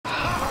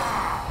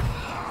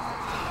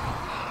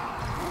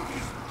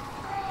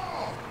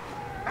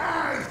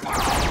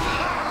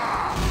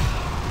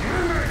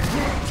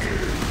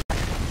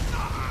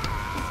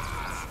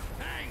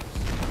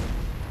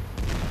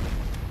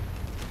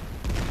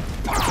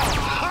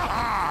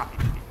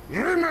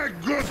a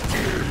good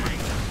team!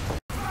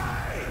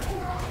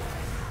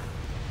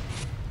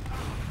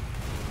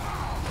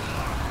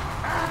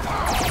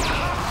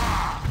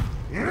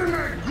 You're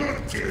a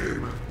good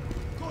team!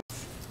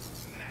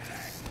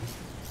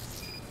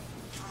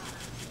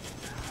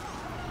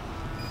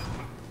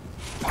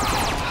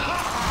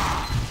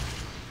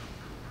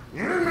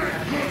 You're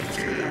a good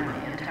team!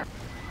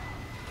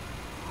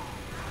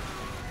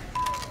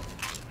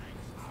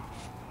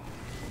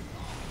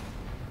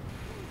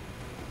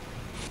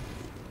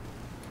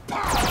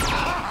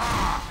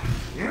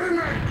 You're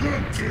a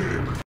good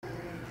team!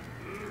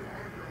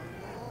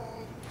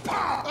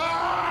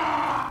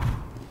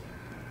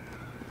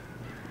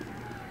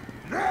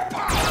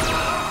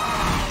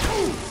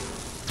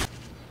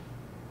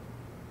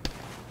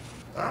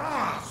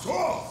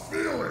 So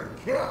feeling!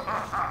 You're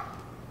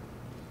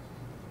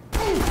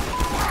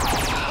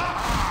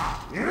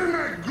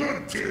a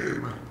good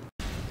team!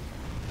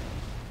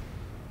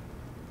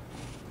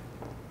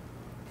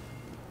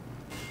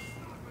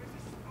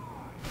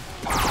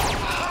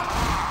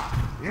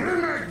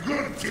 You're a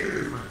good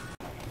team!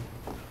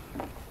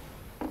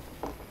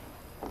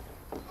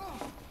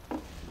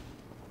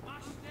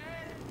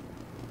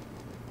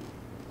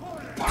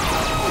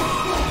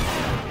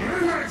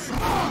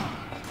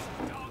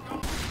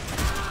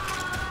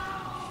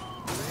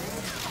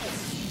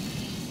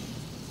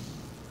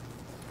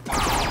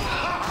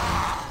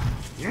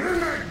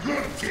 You're a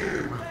good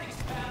team!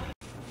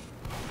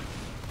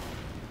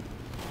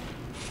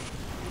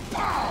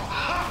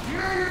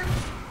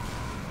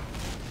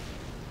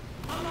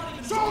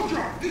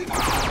 Soldier!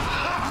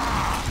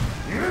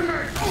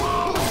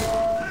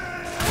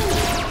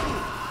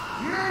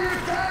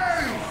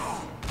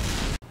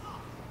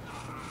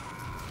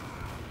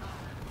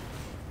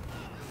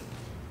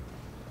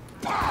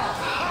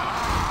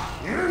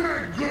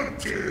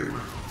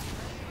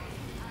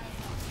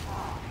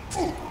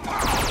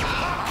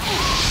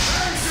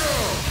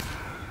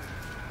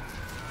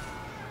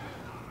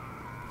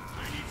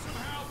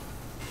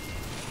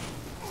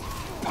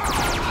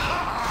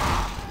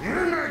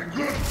 You're a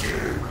good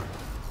team!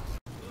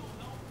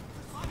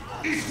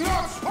 It's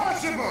not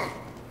possible!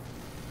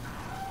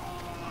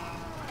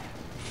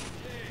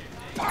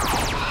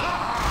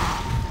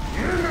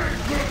 You're a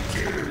good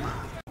team!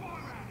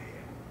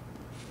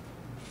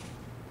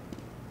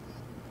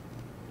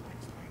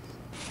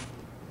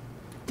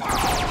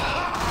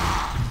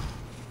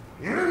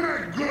 You're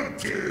a good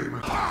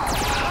team!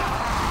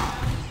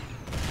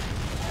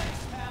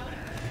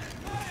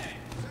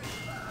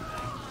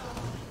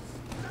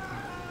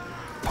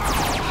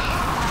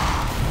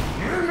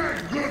 You're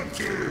a good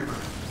team!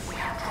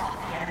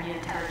 Enemy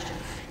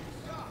intelligence.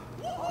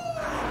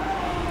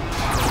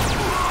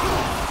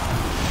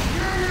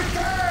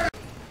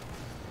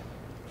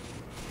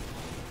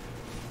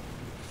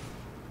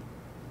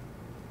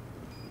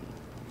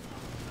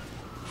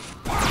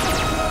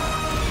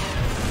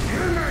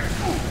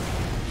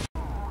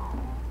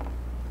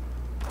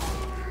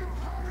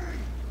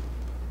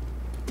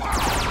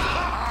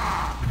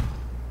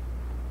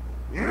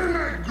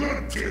 You're a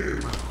good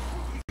team!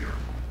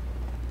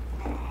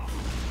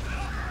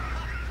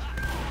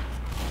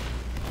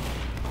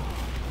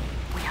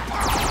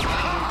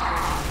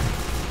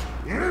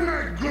 You're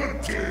a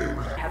good team!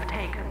 We have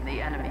taken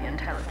the enemy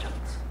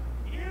intelligence.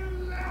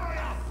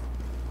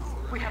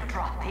 We have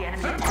dropped the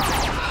enemy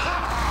intelligence.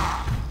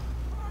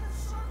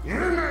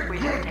 You're a We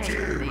have good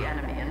taken team! the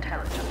enemy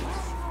intelligence.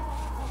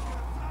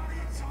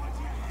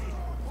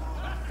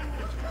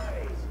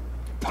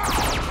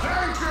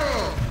 Thank you!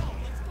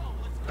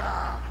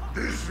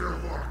 This will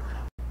work.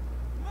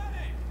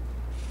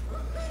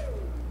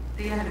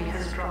 The enemy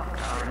has dropped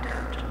our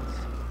intelligence.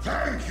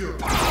 Thank you!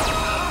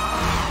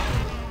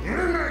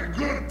 You're a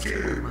good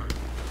team!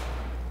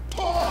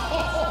 The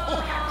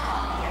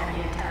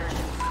enemy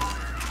intelligence.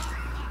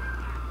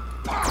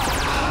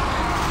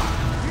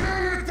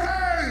 You're a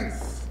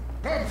tanks!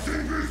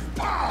 Something is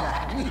power!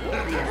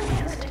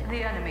 The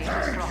enemy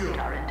has Thank dropped you.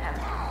 our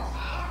intelligence.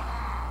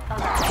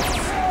 Allow us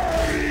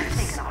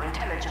taken our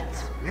intelligence.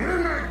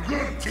 You're a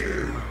good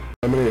team!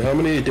 How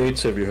many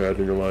dates have you had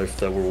in your life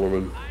that were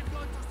women?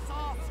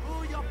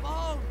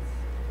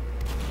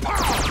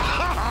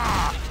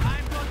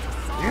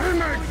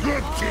 You're a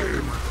good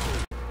team!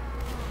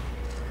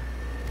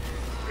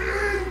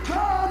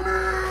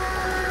 Incoming!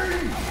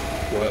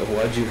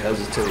 Why'd you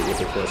hesitate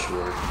with a question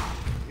mark?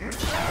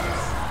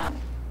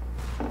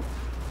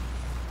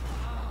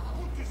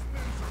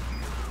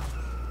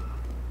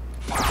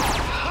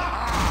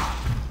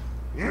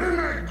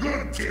 You're a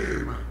good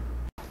team!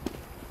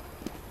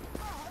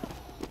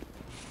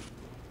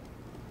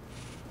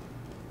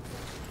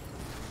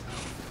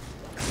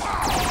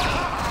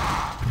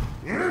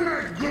 You're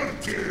a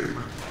good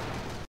team!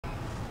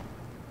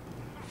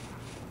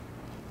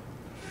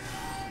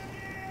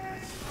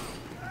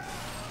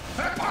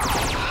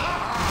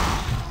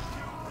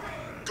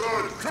 Good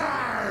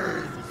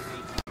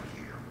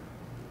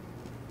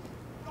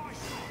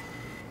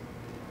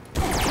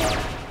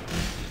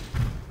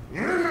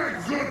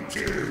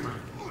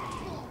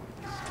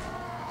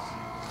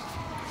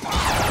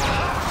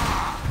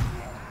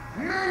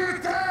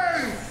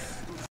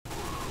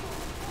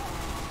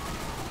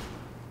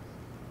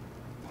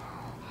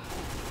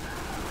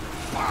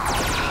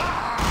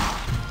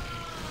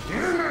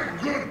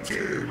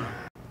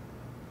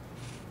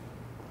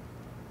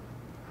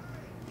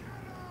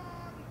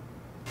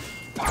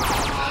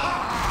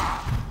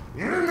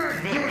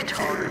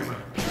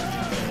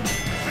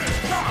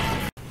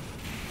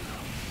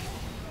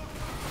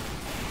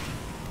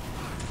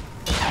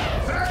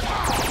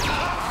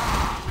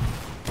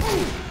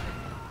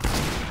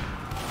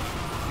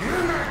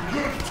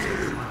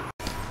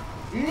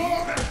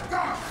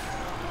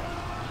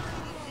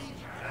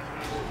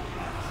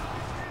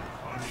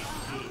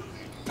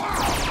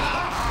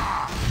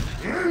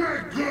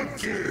good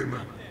team.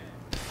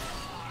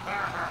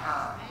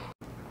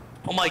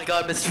 Oh my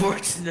god,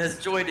 Misfortune has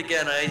joined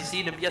again. I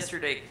seen him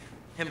yesterday.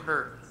 Him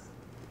hurt.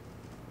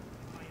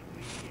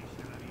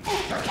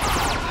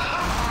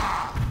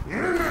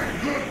 You're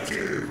not good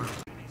team.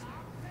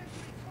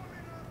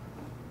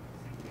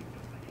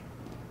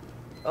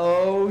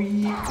 Oh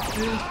yeah,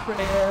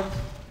 crabs.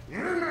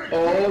 You're not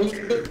Oh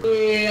good team.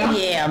 yeah.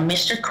 Yeah,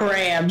 Mr.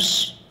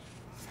 Krabs.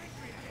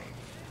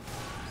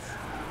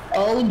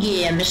 Oh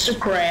yeah, Mr.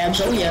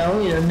 Krabs. Oh yeah,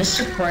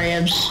 Mr.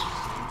 Krabs.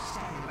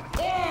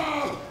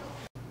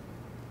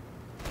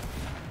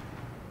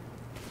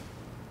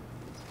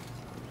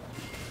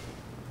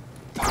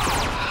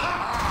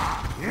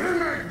 You're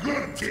not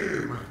good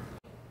team.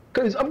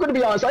 Cause I'm gonna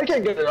be honest, I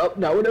can't get it up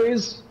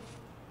nowadays.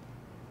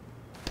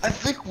 I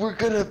think we're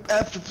gonna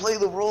have to play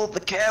the role of the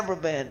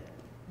cameraman.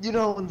 You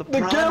know, in the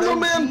The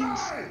cameraman?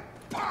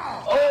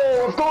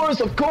 Oh, of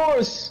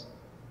course.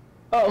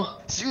 Oh,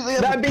 See, they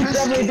have that a beats piss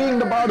definitely can. being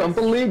the bottom.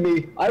 Believe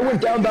me, I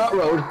went down that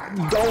road.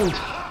 Don't.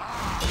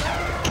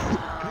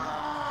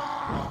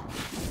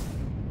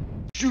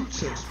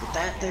 Shoots us with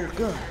that there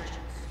gun.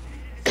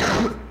 Take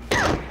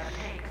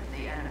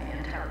the enemy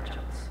intelligence.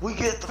 We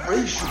get the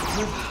racial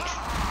privilege.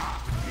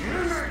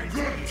 You're not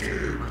good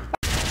team.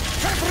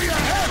 Cover your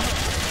head.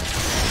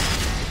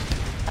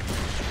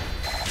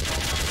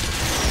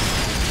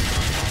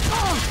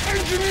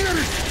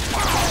 Engineering.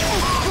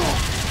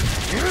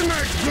 You're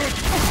not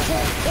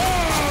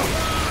good.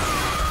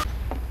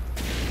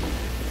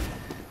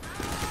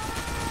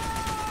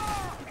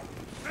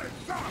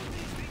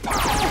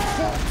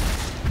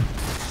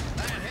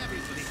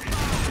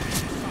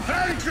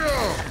 Thank you.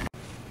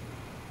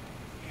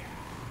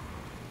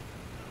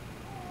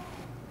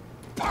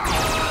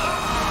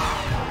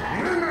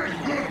 You're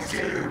not good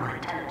team.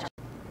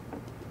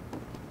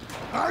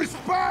 I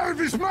spy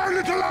with my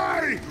little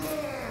eye.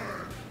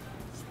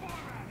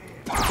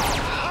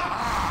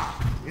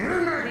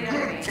 You're not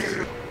good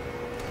team.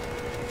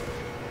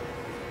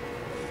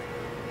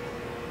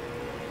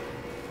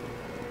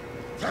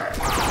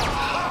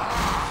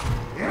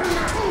 You're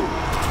not.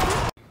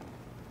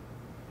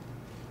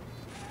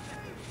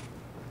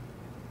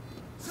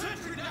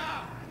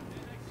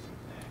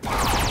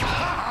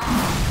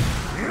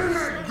 You're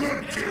not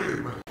good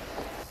team.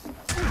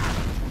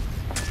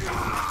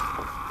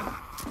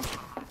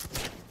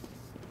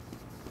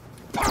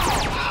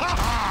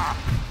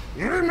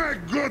 You're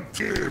not good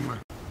team.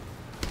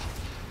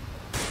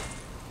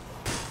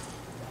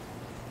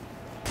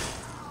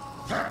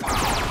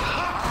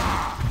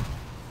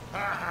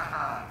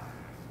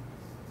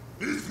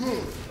 It's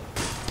good.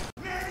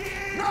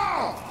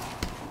 No!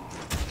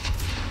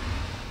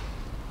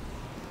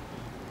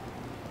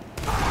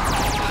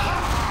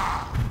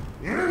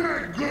 You're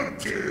not good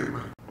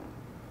team.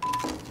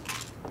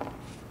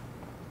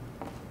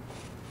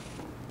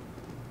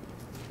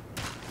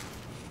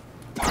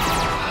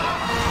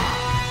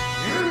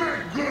 You're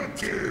not good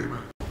team.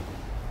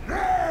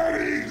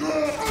 Very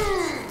good.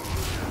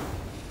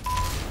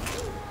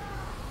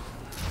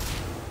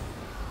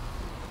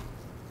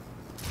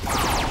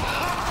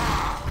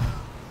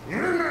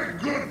 You're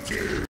not good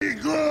team. Be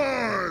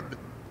good.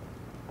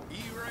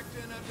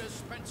 Erecting a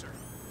dispenser.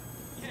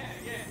 Yeah,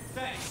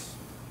 thanks.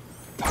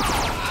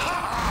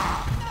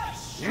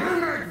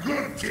 You're not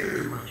good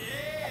team.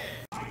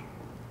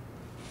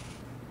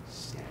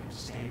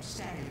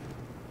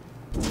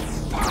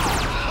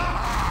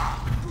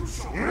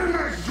 You're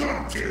not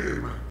good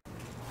team.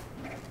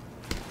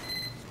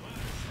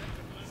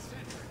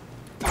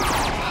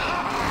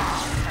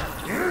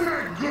 You're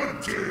not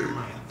good team.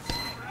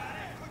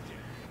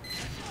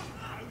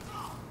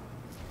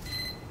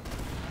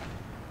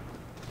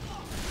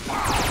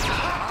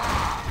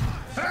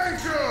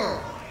 Thank you.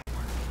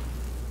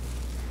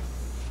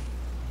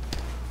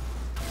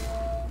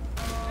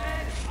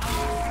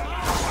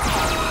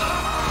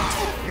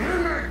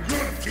 You're not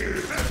good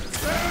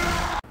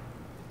team.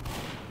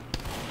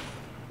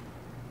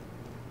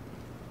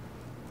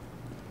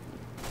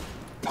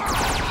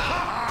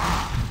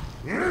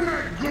 You're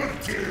not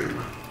good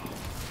team.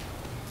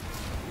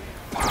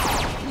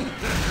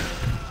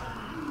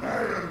 I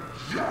am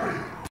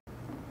giant.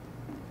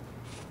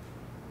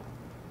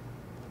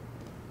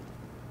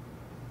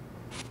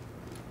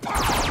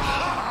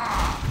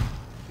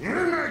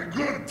 You're not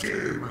good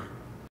team.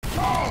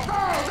 No,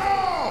 no,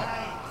 no!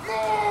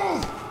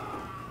 Move!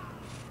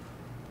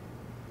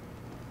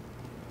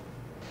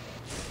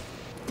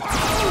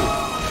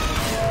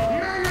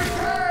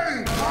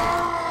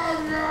 We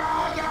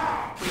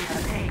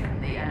have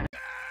taken the enemy.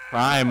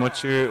 Prime,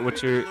 who's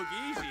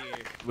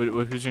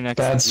your next?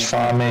 That's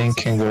farming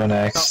can go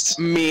next.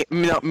 Me,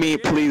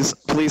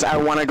 please, I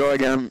want to go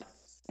again.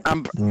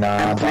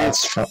 Nah,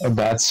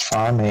 that's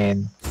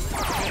farming.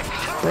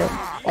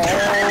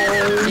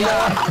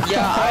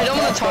 Yeah, I don't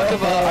want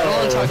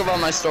to talk about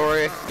my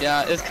story.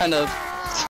 Yeah, it's kind of